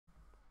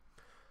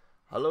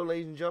Hello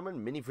ladies and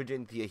gentlemen, Mini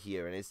Friginthia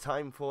here, and it's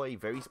time for a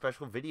very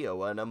special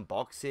video, an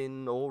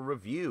unboxing or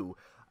review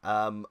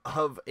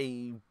of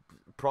a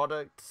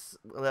product.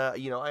 I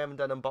haven't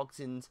done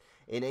unboxings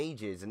in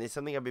ages, and it's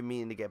something I've been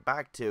meaning to get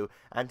back to,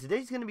 and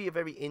today's going to be a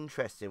very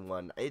interesting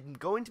one. I'm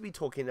going to be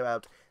talking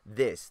about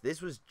this.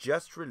 This was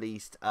just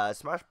released.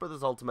 Smash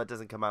Bros. Ultimate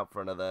doesn't come out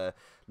for another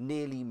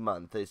nearly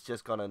month. It's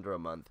just gone under a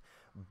month,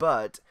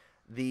 but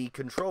the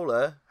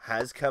controller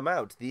has come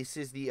out. This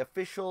is the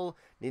official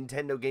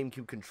Nintendo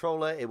GameCube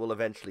controller. It will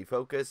eventually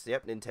focus.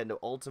 Yep, Nintendo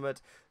Ultimate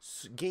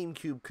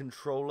GameCube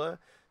controller,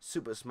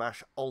 Super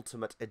Smash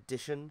Ultimate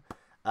Edition.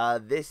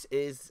 This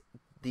is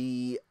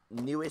the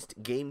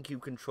newest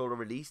GameCube controller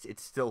released.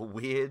 It's still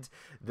weird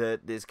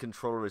that this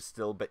controller is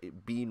still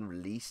being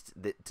released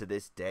to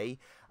this day.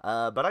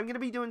 But I'm going to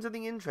be doing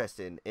something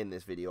interesting in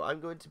this video. I'm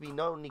going to be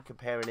not only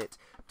comparing it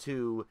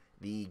to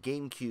the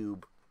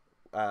GameCube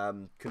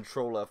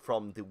controller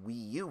from the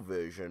Wii U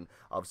version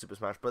of Super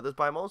Smash Bros.,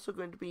 but I'm also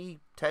going to be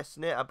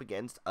testing it up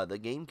against other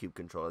GameCube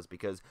controllers,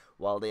 because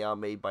while they are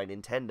made by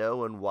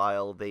Nintendo and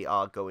while they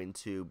are going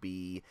to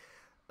be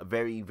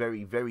very,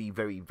 very, very,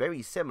 very,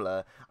 very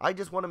similar, I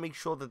just want to make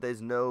sure that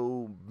there's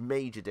no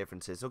major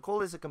differences. So call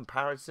this a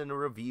comparison, a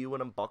review,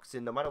 an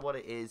unboxing, no matter what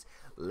it is.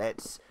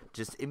 Let's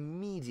just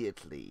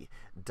immediately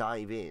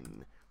dive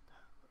in.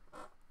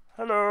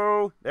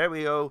 Hello, there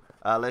we go.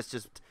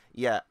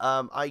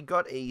 I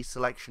got a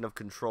selection of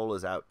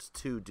controllers out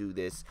to do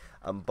this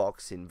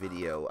unboxing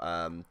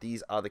video.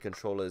 These are the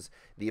controllers,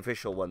 the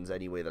official ones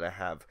anyway, that I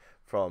have,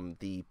 from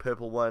the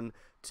purple one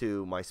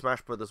to my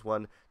Smash Brothers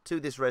one to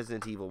this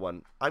Resident Evil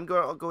one. I'm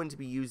going to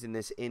be using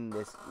this in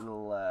this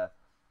little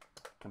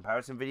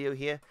comparison video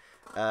here,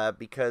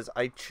 because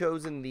I've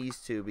chosen these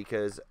two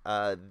because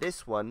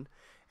this one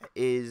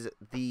is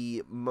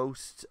the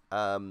most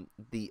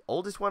the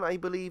oldest one, I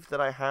believe,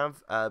 that I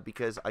have,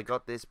 because I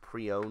got this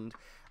pre-owned,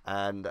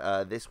 and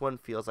this one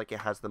feels like it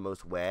has the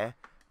most wear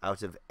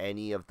out of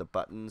any of the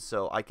buttons,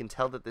 so I can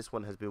tell that this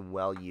one has been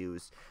well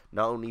used,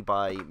 not only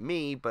by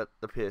me, but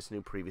the person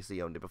who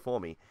previously owned it before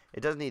me. It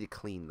does need a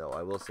clean, though,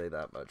 I will say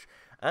that much.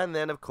 And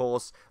then, of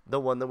course, the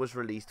one that was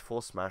released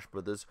for Smash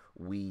Bros.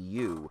 Wii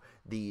U,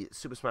 the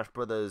Super Smash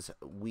Bros.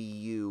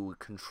 Wii U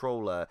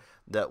controller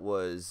that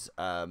was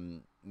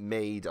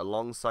made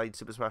alongside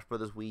Super Smash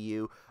Bros. Wii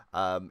U.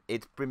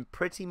 It's been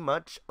pretty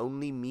much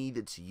only me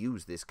that's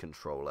used this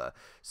controller,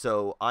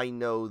 so I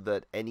know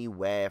that any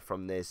wear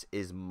from this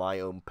is my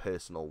own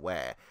personal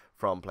wear,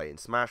 from playing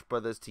Smash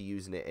Brothers to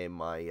using it in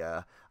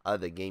my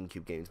other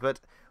GameCube games. But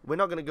we're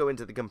not going to go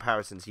into the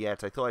comparisons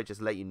yet. I thought I'd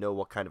just let you know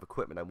what kind of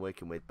equipment I'm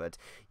working with. But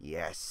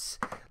yes,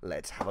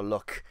 let's have a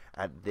look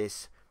at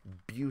this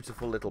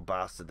beautiful little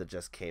bastard that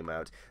just came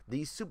out.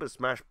 The Super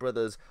Smash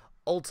Bros.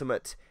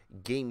 Ultimate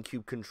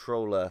GameCube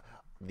controller,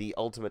 the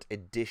Ultimate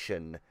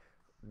Edition.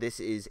 This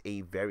is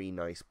a very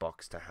nice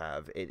box to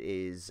have. It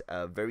is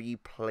very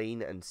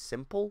plain and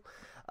simple.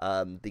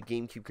 The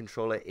GameCube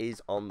controller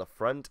is on the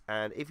front,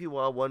 and if you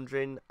are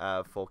wondering,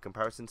 for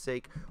comparison's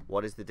sake,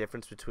 what is the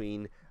difference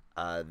between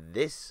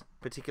this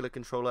particular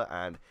controller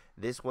and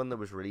this one that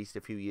was released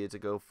a few years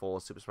ago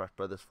for Super Smash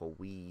Bros. For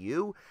Wii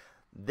U,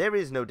 there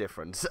is no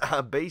difference.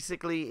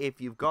 Basically,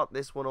 if you've got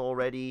this one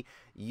already,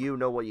 you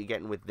know what you're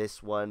getting with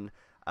this one.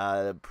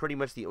 Pretty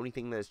much the only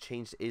thing that has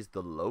changed is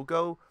the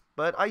logo.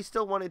 But I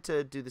still wanted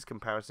to do this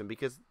comparison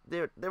because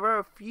there are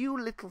a few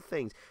little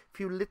things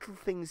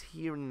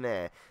here and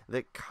there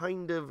that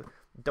kind of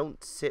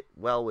don't sit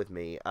well with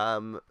me.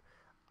 I've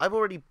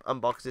already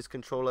unboxed this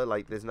controller.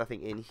 Like, there's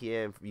nothing in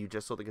here. You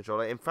just saw the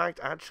controller. In fact,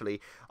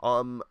 actually,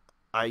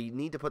 I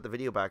need to put the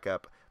video back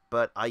up,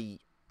 but I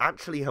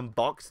actually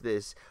unboxed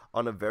this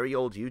on a very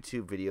old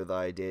YouTube video that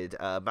I did.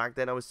 Back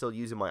then I was still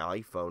using my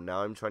iPhone.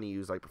 Now I'm trying to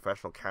use like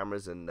professional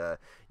cameras and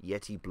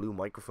Yeti Blue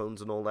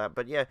microphones and all that.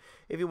 But yeah,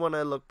 if you want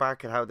to look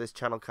back at how this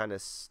channel kind of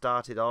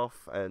started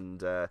off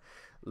and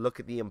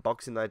look at the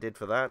unboxing that I did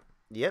for that,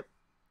 yep,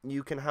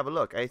 you can have a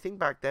look. I think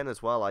back then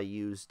as well I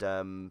used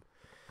I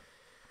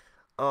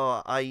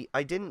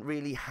didn't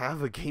really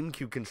have a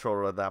GameCube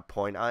controller at that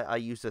point. I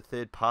used a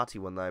third-party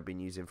one that I've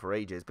been using for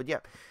ages. But yeah,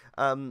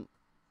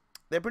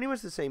 they're pretty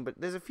much the same, but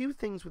there's a few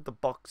things with the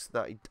box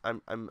that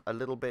I'm a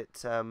little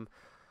bit,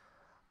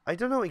 I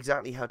don't know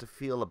exactly how to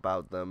feel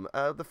about them.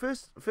 The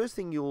first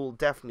thing you'll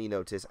definitely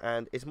notice,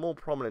 and it's more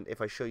prominent if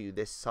I show you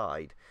this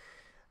side,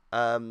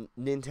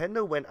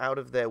 Nintendo went out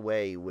of their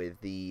way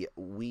with the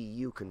Wii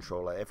U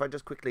controller. If I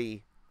just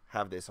quickly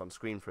have this on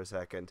screen for a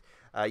second,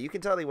 you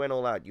can tell they went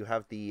all out. You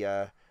have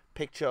the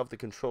picture of the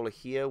controller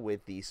here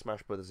with the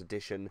Smash Bros.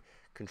 Edition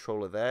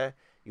controller there.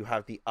 You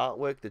have the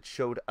artwork that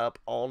showed up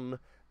on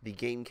the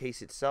game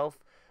case itself,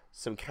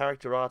 some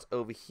character art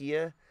over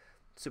here.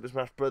 Super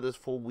Smash Bros.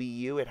 For Wii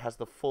U, it has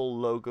the full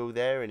logo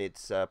there, and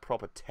its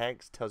proper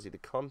text tells you the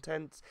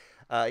contents.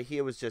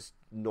 Here was just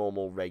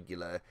normal,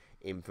 regular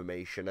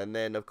information, and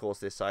then of course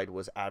this side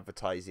was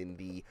advertising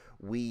the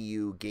Wii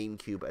U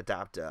GameCube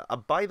adapter.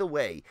 By the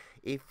way,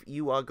 if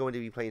you are going to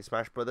be playing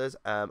Smash Bros.,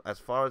 as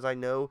far as I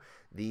know,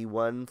 the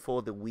one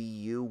for the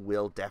Wii U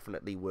will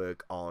definitely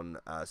work on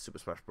Super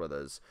Smash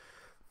Bros.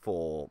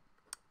 for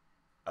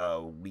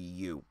Wii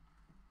U.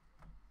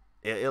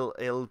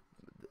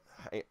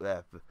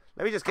 Let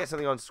me just get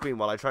something on screen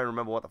while I try and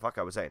remember what the fuck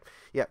I was saying.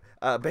 Yeah,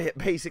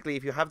 basically,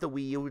 if you have the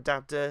Wii U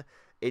adapter,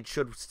 it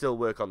should still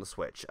work on the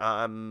Switch.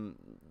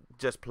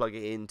 Just plug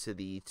it into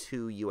the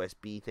 2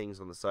 USB things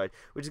on the side,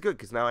 which is good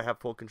because now I have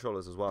 4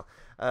 controllers as well.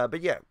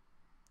 But yeah,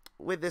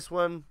 with this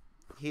one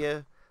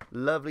here,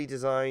 lovely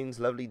designs,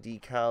 lovely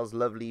decals,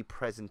 lovely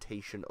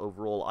presentation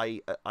overall.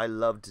 I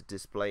loved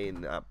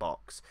displaying that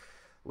box.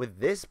 With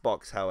this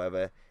box,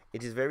 however,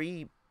 it is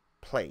very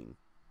plain.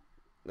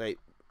 Like,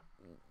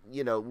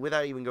 you know,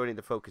 without even going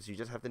into focus, you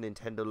just have the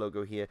Nintendo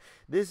logo here.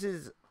 This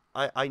is,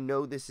 I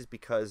know this is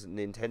because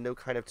Nintendo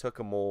kind of took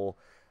a more,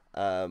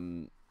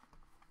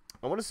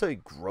 I want to say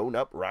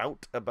grown-up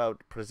route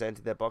about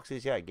presenting their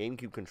boxes. Yeah,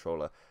 GameCube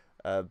controller.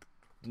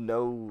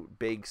 No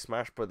big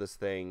Smash Brothers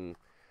thing,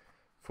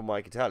 from what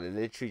I can tell. It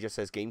literally just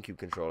says GameCube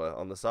controller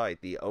on the side.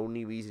 The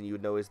only reason you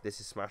would know is this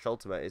is Smash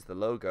Ultimate is the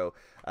logo.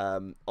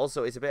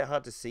 Also, it's a bit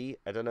hard to see.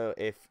 I don't know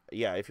if,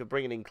 yeah, if you're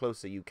bringing it in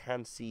closer, you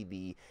can see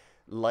the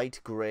light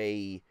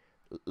gray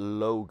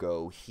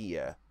logo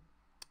here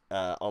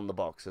on the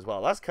box as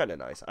well. That's kind of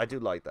nice. I do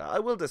like that. I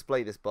will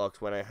display this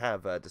box when I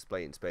have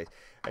displaying space.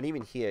 And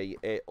even here,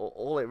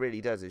 all it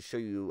really does is show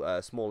you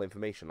small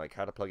information, like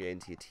how to plug it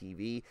into your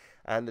TV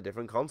and the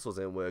different consoles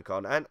it work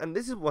on. And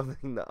this is one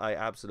thing that I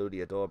absolutely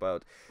adore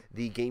about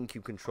the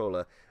GameCube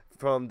controller.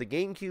 From the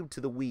GameCube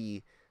to the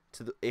Wii,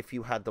 if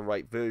you had the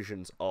right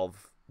versions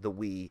of the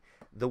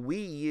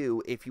Wii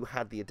U if you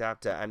had the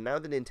adapter, and now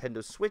the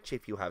Nintendo Switch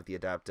if you have the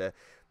adapter,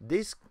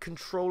 this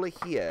controller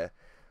here,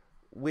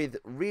 with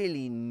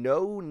really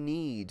no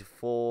need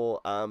for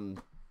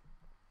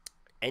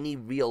any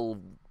real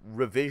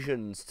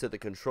revisions to the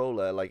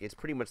controller, like it's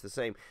pretty much the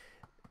same.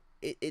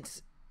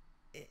 It's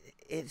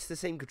the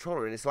same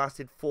controller, and it's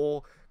lasted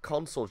 4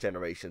 console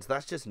generations.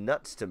 That's just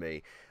nuts to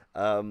me.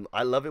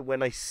 I love it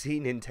when I see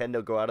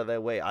Nintendo go out of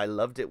their way. I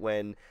loved it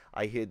when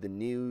I heard the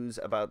news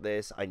about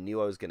this. I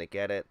knew I was gonna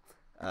get it.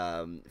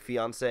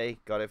 Fiance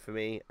got it for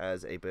me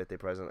as a birthday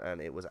present, and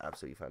it was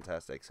absolutely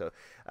fantastic. So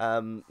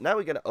now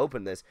we're gonna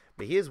open this,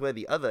 but here's where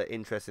the other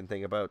interesting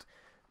thing about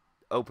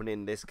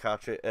opening this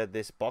cartridge,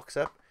 this box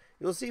up.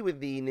 You'll see with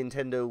the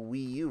Nintendo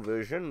Wii U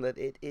version that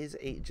it is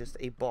just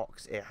a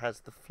box. It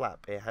has the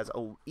flap. It has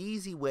an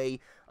easy way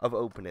of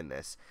opening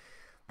this.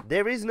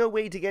 There is no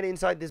way to get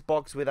inside this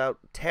box without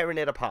tearing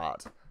it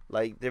apart.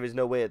 Like, there is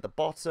no way at the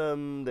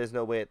bottom. There's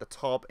no way at the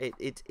top.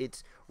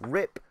 It's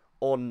rip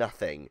or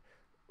nothing.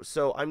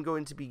 So I'm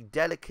going to be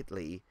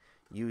delicately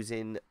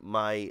using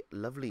my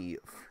lovely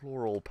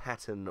floral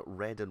pattern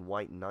red and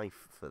white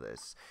knife for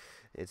this.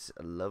 It's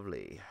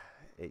lovely.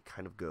 It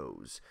kind of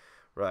goes.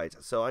 Right,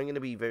 so I'm going to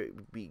be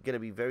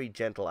very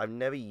gentle. I've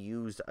never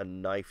used a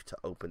knife to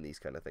open these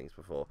kind of things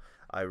before.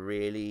 I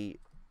really,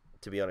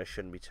 to be honest,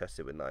 shouldn't be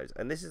trusted with knives.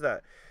 And this is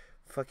that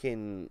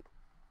fucking...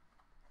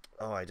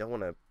 Oh, I don't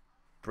want to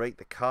break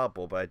the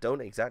cardboard, but I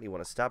don't exactly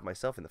want to stab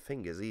myself in the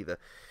fingers either.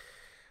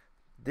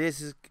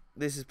 This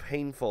is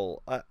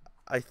painful.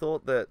 I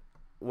thought that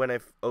when I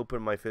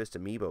opened my first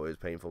amiibo it was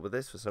painful, but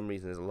this for some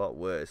reason is a lot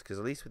worse, because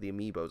at least with the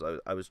amiibos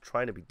I was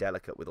trying to be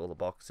delicate with all the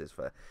boxes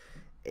for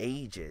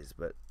ages,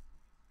 but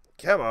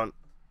come on,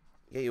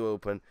 get you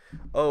open.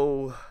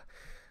 Oh,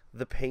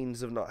 the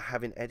pains of not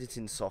having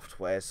editing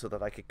software so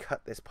that I could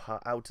cut this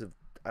part out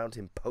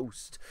in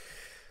post.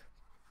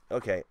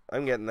 Okay,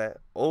 I'm getting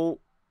there.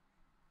 Oh,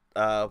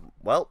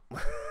 well.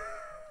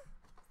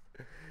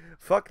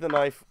 Fuck the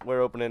knife, we're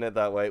opening it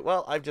that way.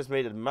 Well, I've just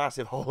made a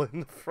massive hole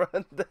in the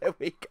front. There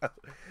we go.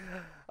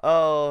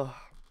 Oh,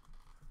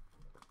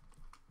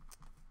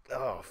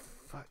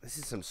 fuck, this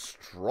is some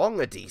strong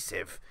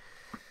adhesive.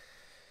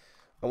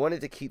 I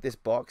wanted to keep this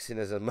box in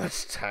as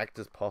much tact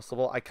as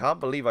possible. I can't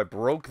believe I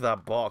broke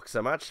that box.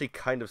 I'm actually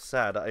kind of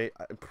sad. I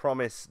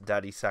promise,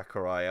 Daddy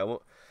Sakurai, I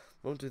won't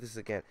do this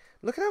again.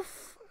 Look at how...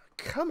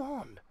 Come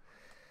on.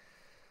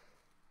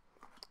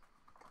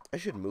 I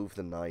should move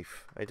the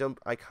knife. I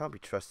can't be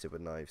trusted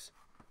with knives.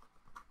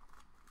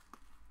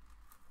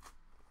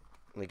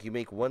 Like, you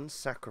make one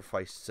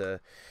sacrifice to...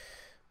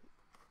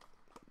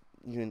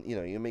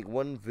 You make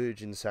one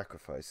virgin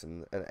sacrifice,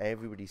 and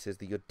everybody says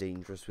that you're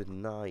dangerous with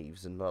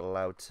knives and not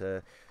allowed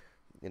to,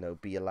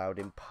 be allowed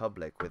in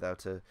public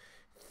without a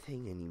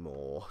thing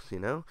anymore,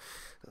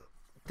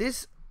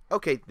 This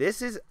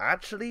is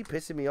actually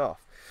pissing me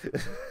off.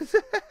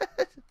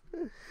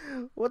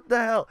 What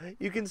the hell?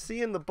 You can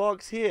see in the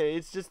box here,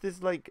 it's just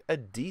this, like,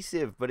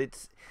 adhesive, but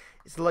it's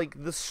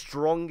like the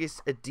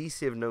strongest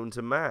adhesive known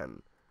to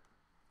man.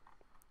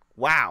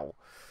 Wow.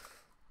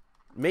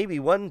 Maybe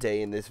one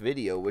day in this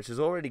video, which has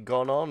already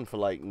gone on for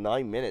like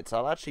 9 minutes,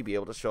 I'll actually be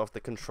able to show off the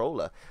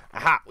controller.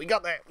 Aha! We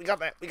got there! We got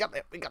there! We got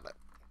there! We got there!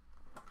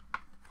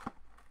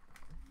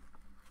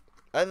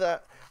 And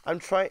I'm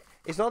trying...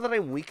 It's not that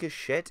I'm weak as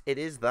shit, it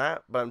is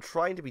that, but I'm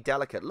trying to be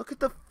delicate. Look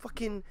at the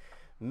fucking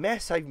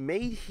mess I've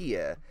made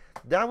here.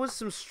 That was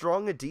some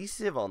strong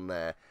adhesive on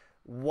there.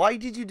 Why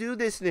did you do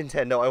this,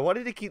 Nintendo? I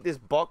wanted to keep this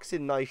box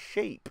in nice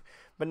shape.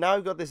 But now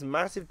I've got this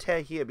massive tear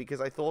here because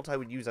I thought I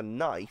would use a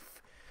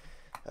knife.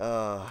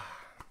 Oh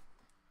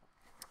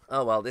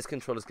well, this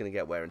controller's going to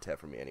get wear and tear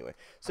from me anyway.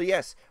 So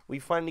yes, we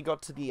finally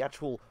got to the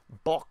actual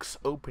box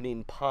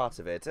opening part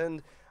of it.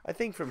 And I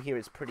think from here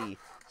it's pretty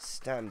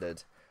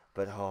standard.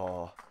 But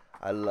oh,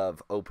 I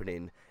love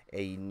opening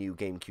a new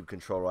GameCube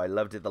controller. I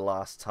loved it the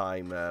last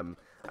time.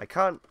 I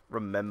can't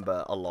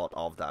remember a lot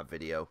of that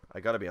video.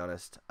 I gotta be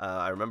honest.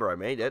 I remember I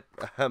made it.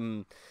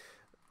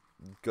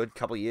 Good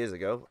couple years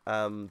ago.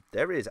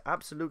 There is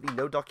absolutely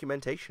no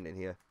documentation in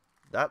here.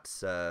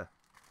 That's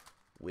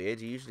weird.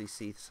 You usually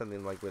see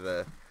something like with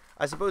a...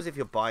 I suppose if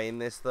you're buying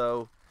this,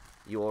 though,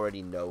 you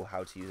already know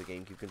how to use a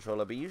GameCube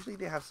controller. But usually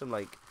they have some,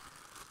 like,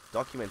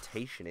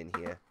 documentation in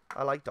here.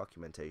 I like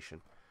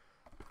documentation.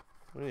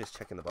 Let me just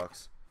check in the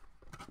box.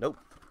 Nope.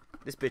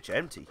 This bitch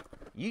empty.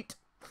 Yeet.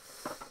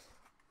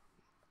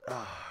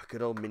 Ah,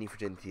 good old Mini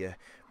Fridginthia,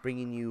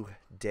 bringing you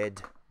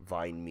dead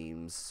Vine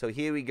memes. So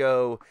here we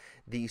go,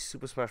 the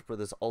Super Smash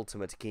Bros.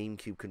 Ultimate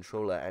GameCube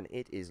controller, and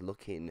it is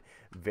looking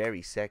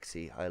very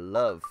sexy. I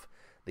love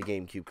the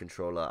GameCube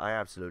controller. I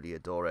absolutely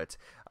adore it.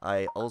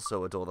 I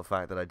also adore the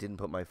fact that I didn't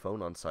put my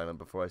phone on silent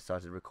before I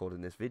started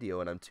recording this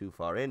video, and I'm too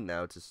far in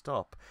now to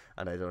stop,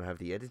 and I don't have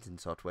the editing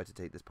software to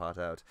take this part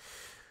out.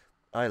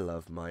 I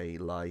love my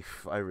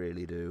life. I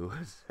really do.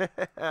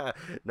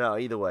 No,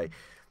 either way.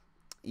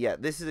 Yeah,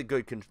 this is a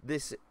good...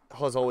 This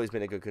has always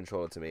been a good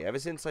controller to me. Ever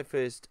since I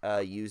first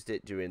used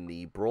it during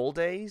the Brawl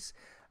days,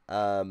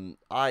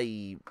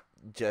 I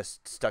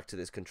just stuck to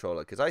this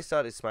controller. Because I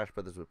started Smash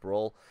Brothers with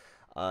Brawl.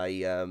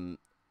 I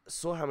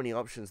saw how many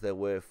options there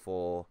were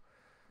for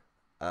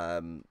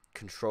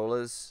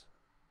controllers.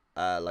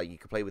 Like you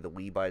could play with the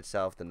Wii by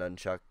itself, the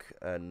nunchuck,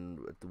 and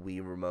the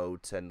Wii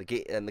remote, and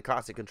the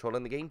classic controller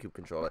and the GameCube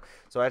controller.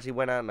 So I actually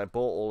went out and I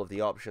bought all of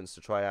the options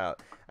to try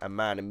out, and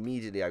man,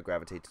 immediately I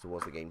gravitated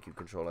towards the GameCube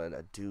controller.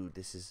 And dude,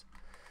 this is...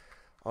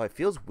 Oh, it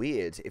feels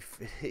weird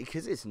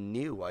because it's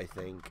new, I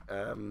think.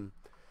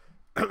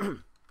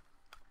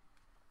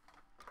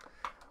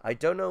 I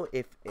don't know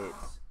if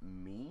it's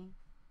me,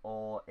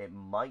 or it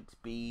might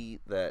be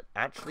that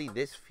actually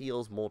this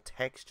feels more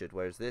textured,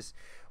 whereas this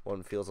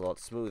one feels a lot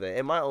smoother.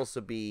 It might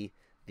also be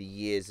the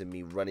years of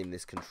me running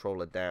this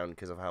controller down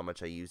because of how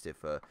much I used it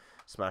for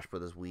Smash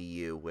Bros. Wii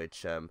U,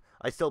 which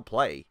I still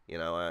play. You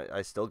know,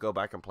 I still go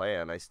back and play,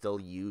 and I still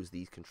use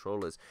these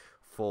controllers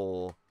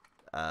for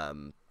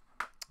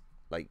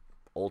like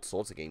all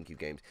sorts of GameCube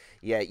games.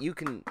 Yeah, you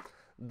can...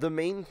 The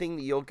main thing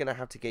that you're going to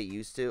have to get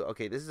used to...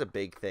 Okay, this is a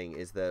big thing,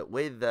 is that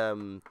with...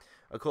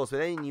 of course,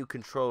 with any new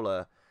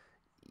controller,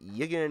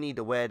 you're going to need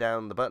to wear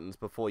down the buttons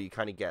before you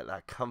kind of get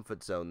that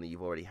comfort zone that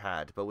you've already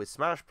had. But with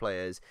Smash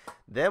players,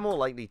 they're more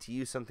likely to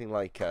use something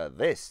like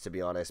this, to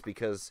be honest,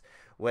 because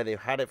where they've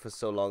had it for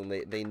so long,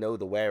 they know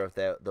the wear of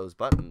those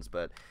buttons.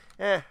 But,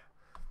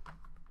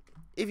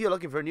 if you're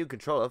looking for a new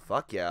controller,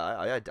 fuck yeah,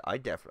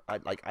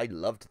 I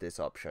loved this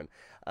option.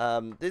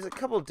 There's a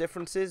couple of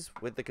differences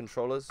with the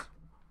controllers.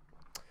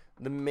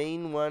 The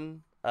main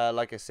one,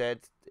 like I said,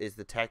 is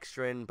the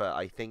texturing, but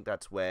I think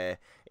that's where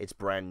it's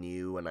brand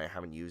new and I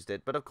haven't used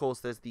it. But of course,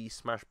 there's the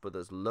Smash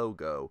Brothers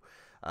logo.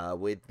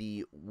 With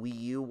the Wii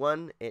U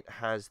one, it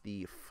has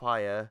the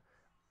fire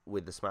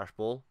with the Smash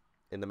Ball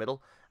in the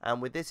middle.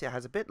 And with this, it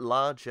has a bit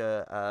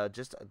larger,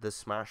 just the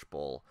Smash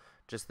Ball.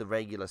 Just the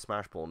regular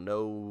Smash Ball.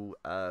 No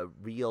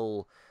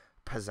real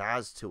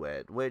pizzazz to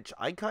it, which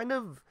I kind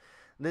of...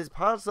 There's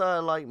parts that I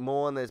like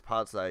more and there's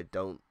parts that I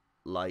don't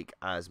like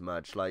as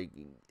much. Like...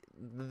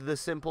 The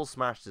simple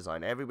Smash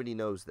design, everybody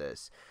knows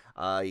this.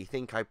 I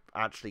think I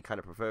actually kind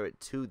of prefer it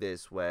to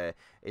this, where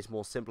it's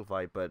more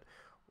simplified, but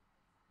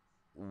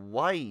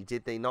why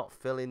did they not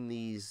fill in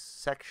these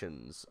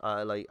sections?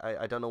 I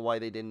don't know why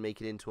they didn't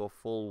make it into a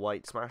full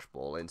white Smash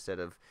Ball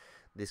instead of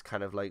this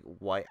kind of like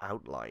white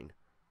outline.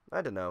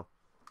 I don't know.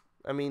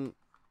 I mean,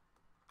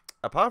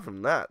 apart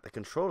from that, the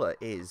controller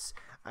is,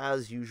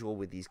 as usual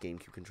with these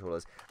GameCube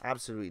controllers,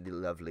 absolutely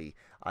lovely.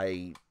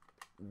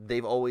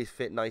 They've always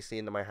fit nicely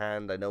into my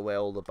hand. I know where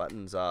all the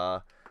buttons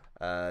are.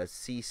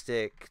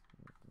 C-stick,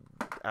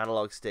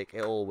 analog stick,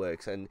 it all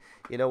works. And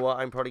you know what?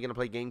 I'm probably going to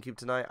play GameCube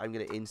tonight. I'm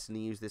going to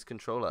instantly use this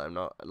controller. I'm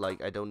not,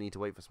 like, I don't need to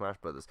wait for Smash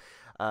Brothers.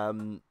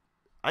 I'm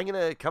going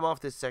to come off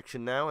this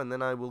section now, and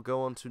then I will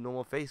go on to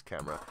normal face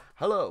camera.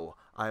 Hello,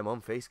 I'm on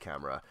face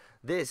camera.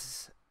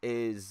 This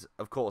is,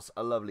 of course,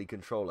 a lovely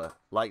controller,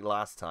 like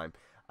last time.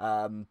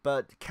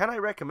 But can I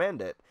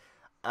recommend it?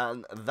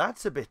 And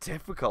that's a bit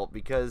difficult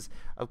because,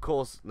 of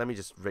course, let me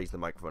just raise the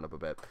microphone up a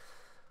bit.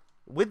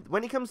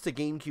 When it comes to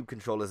GameCube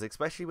controllers,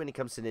 especially when it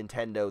comes to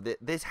Nintendo,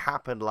 this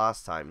happened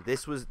last time.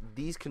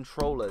 These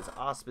controllers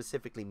are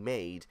specifically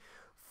made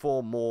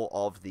for more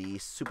of the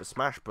Super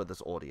Smash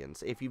Brothers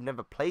audience. If you've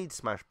never played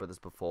Smash Brothers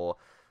before,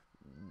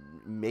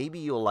 maybe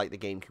you'll like the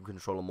GameCube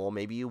controller more,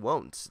 maybe you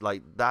won't.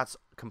 Like, that's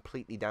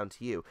completely down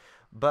to you.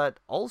 But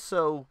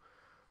also...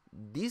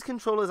 these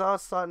controllers are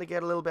starting to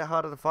get a little bit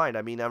harder to find.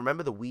 I mean, I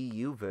remember the Wii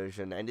U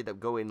version ended up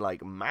going,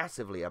 like,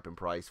 massively up in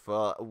price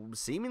for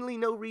seemingly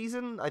no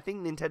reason. I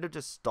think Nintendo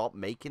just stopped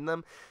making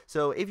them.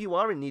 So if you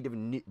are in need of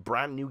a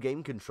brand new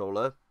game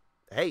controller,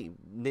 hey,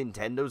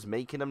 Nintendo's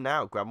making them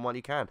now. Grab them while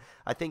you can.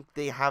 I think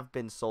they have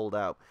been sold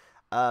out.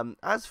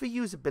 As for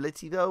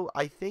usability, though,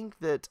 I think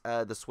that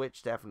the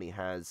Switch definitely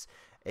has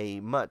a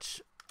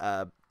much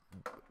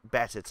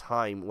better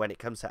time when it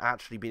comes to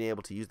actually being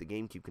able to use the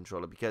GameCube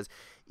controller, because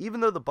even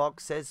though the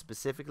box says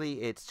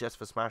specifically it's just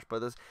for Smash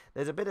Brothers,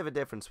 there's a bit of a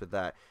difference with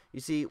that.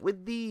 You see,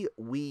 with the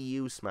Wii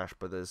U Smash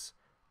Brothers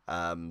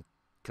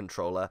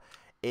controller,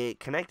 it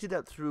connected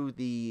up through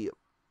the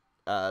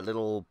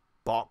little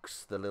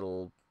box, the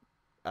little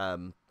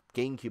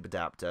GameCube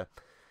adapter,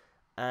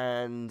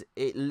 and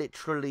it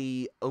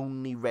literally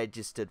only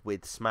registered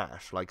with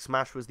Smash. Like,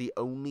 Smash was the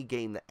only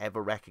game that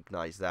ever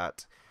recognized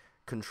that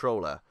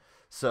controller.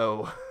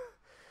 So,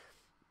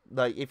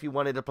 like, if you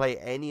wanted to play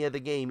any other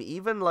game,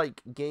 even,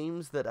 like,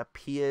 games that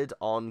appeared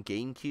on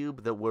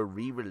GameCube that were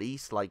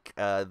re-released, like,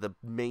 the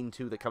main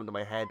two that come to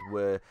my head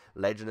were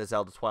Legend of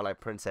Zelda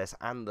Twilight Princess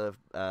and the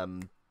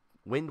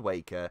Wind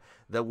Waker,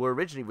 that were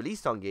originally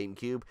released on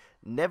GameCube,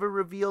 never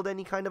revealed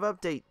any kind of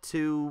update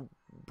to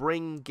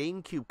bring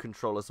GameCube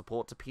controller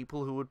support to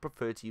people who would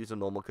prefer to use a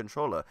normal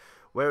controller.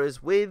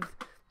 Whereas with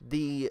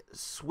the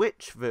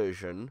Switch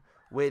version,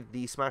 with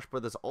the Smash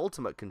Brothers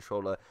Ultimate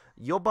controller,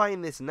 you're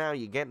buying this now,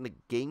 you're getting the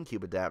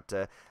GameCube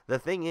adapter. The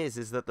thing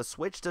is that the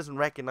Switch doesn't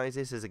recognize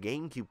this as a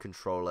GameCube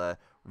controller,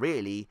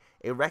 really.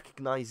 It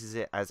recognizes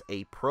it as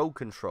a Pro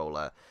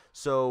controller.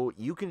 So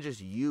you can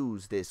just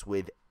use this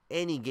with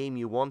any game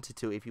you wanted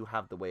to if you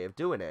have the way of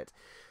doing it.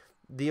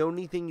 The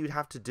only thing you'd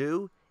have to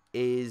do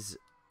is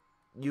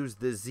use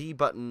the Z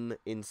button.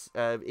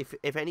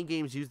 If any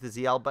games use the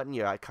ZL button,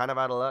 you're kind of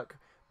out of luck.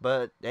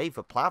 But, hey,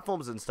 for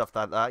platforms and stuff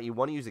like that, you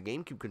want to use a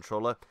GameCube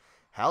controller,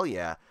 hell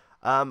yeah.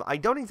 I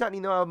don't exactly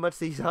know how much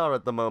these are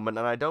at the moment,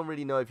 and I don't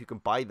really know if you can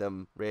buy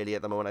them, really,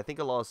 at the moment. I think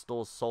a lot of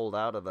stores sold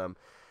out of them.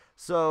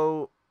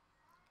 So,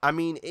 I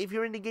mean, if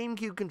you're into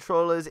GameCube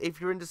controllers, if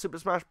you're into Super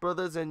Smash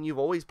Brothers and you've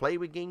always played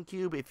with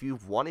GameCube, if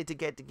you've wanted to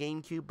get to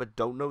GameCube but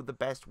don't know the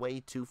best way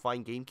to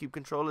find GameCube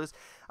controllers,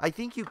 I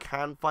think you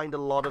can find a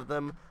lot of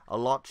them a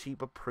lot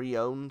cheaper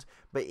pre-owned.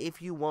 But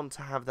if you want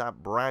to have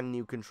that brand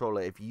new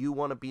controller, if you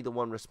want to be the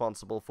one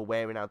responsible for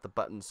wearing out the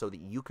buttons so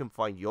that you can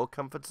find your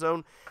comfort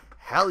zone,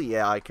 hell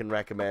yeah, I can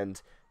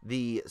recommend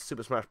the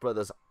Super Smash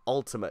Bros.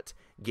 Ultimate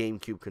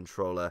GameCube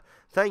controller.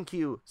 Thank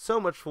you so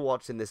much for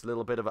watching this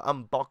little bit of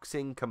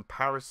unboxing,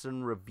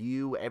 comparison,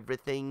 review,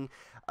 everything.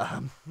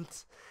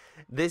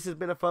 This has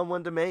been a fun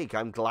one to make.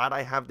 I'm glad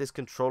I have this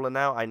controller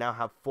now. I now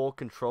have 4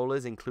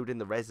 controllers, including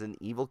the Resident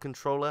Evil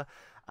controller.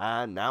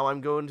 And now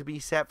I'm going to be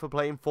set for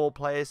playing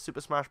 4-player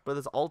Super Smash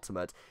Bros.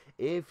 Ultimate.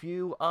 If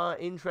you are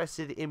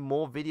interested in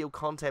more video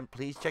content,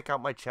 please check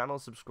out my channel,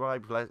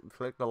 subscribe,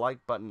 click the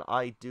like button.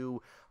 I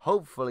do,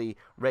 hopefully,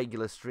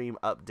 regular stream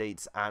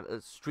updates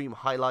and stream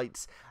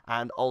highlights,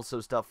 and also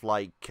stuff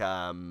like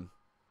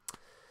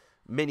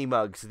Mini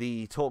Mugs,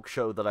 the talk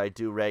show that I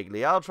do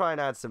regularly. I'll try and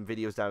add some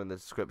videos down in the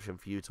description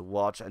for you to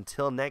watch.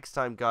 Until next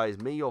time, guys,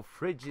 may your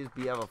fridges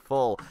be ever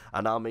full,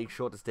 and I'll make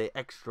sure to stay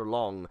extra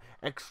long,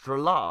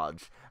 extra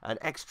large, and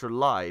extra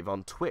live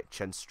on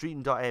Twitch and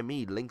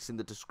Stream.me. Links in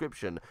the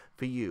description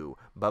for you.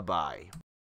 Bye-bye.